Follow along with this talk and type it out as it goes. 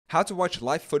How to watch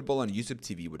live football on YouTube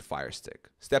TV with Firestick.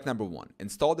 Step number 1.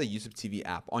 Install the YouTube TV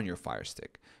app on your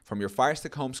Firestick. From your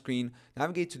Firestick home screen,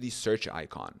 navigate to the search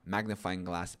icon, magnifying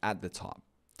glass at the top.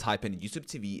 Type in YouTube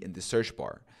TV in the search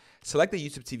bar. Select the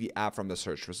YouTube TV app from the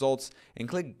search results and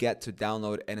click Get to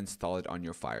download and install it on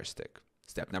your Firestick.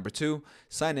 Step number 2.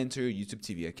 Sign into your YouTube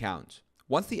TV account.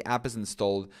 Once the app is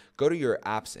installed, go to your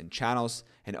apps and channels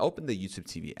and open the YouTube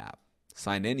TV app.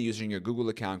 Sign in using your Google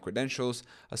account credentials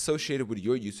associated with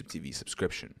your YouTube TV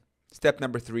subscription. Step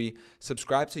number 3,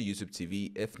 subscribe to YouTube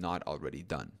TV if not already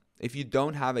done. If you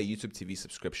don't have a YouTube TV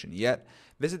subscription yet,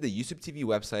 visit the YouTube TV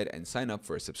website and sign up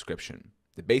for a subscription.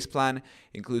 The base plan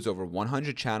includes over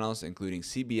 100 channels including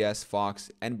CBS,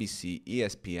 Fox, NBC,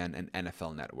 ESPN, and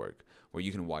NFL Network, where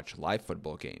you can watch live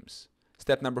football games.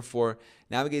 Step number 4,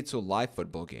 navigate to live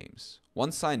football games.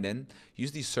 Once signed in,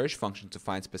 use the search function to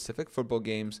find specific football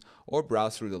games or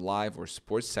browse through the live or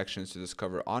sports sections to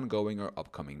discover ongoing or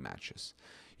upcoming matches.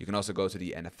 You can also go to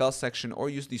the NFL section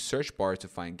or use the search bar to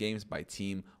find games by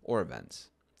team or events.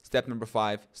 Step number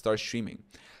 5, start streaming.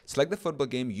 Select the football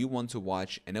game you want to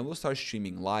watch and it will start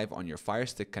streaming live on your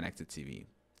Firestick connected TV.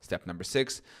 Step number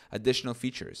 6, additional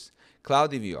features.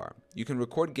 Cloud DVR. You can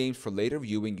record games for later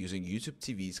viewing using YouTube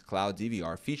TV's Cloud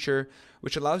DVR feature,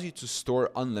 which allows you to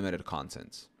store unlimited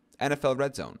content. NFL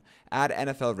Red Zone. Add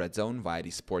NFL Red Zone via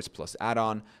the Sports Plus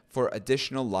add-on for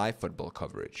additional live football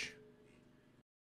coverage.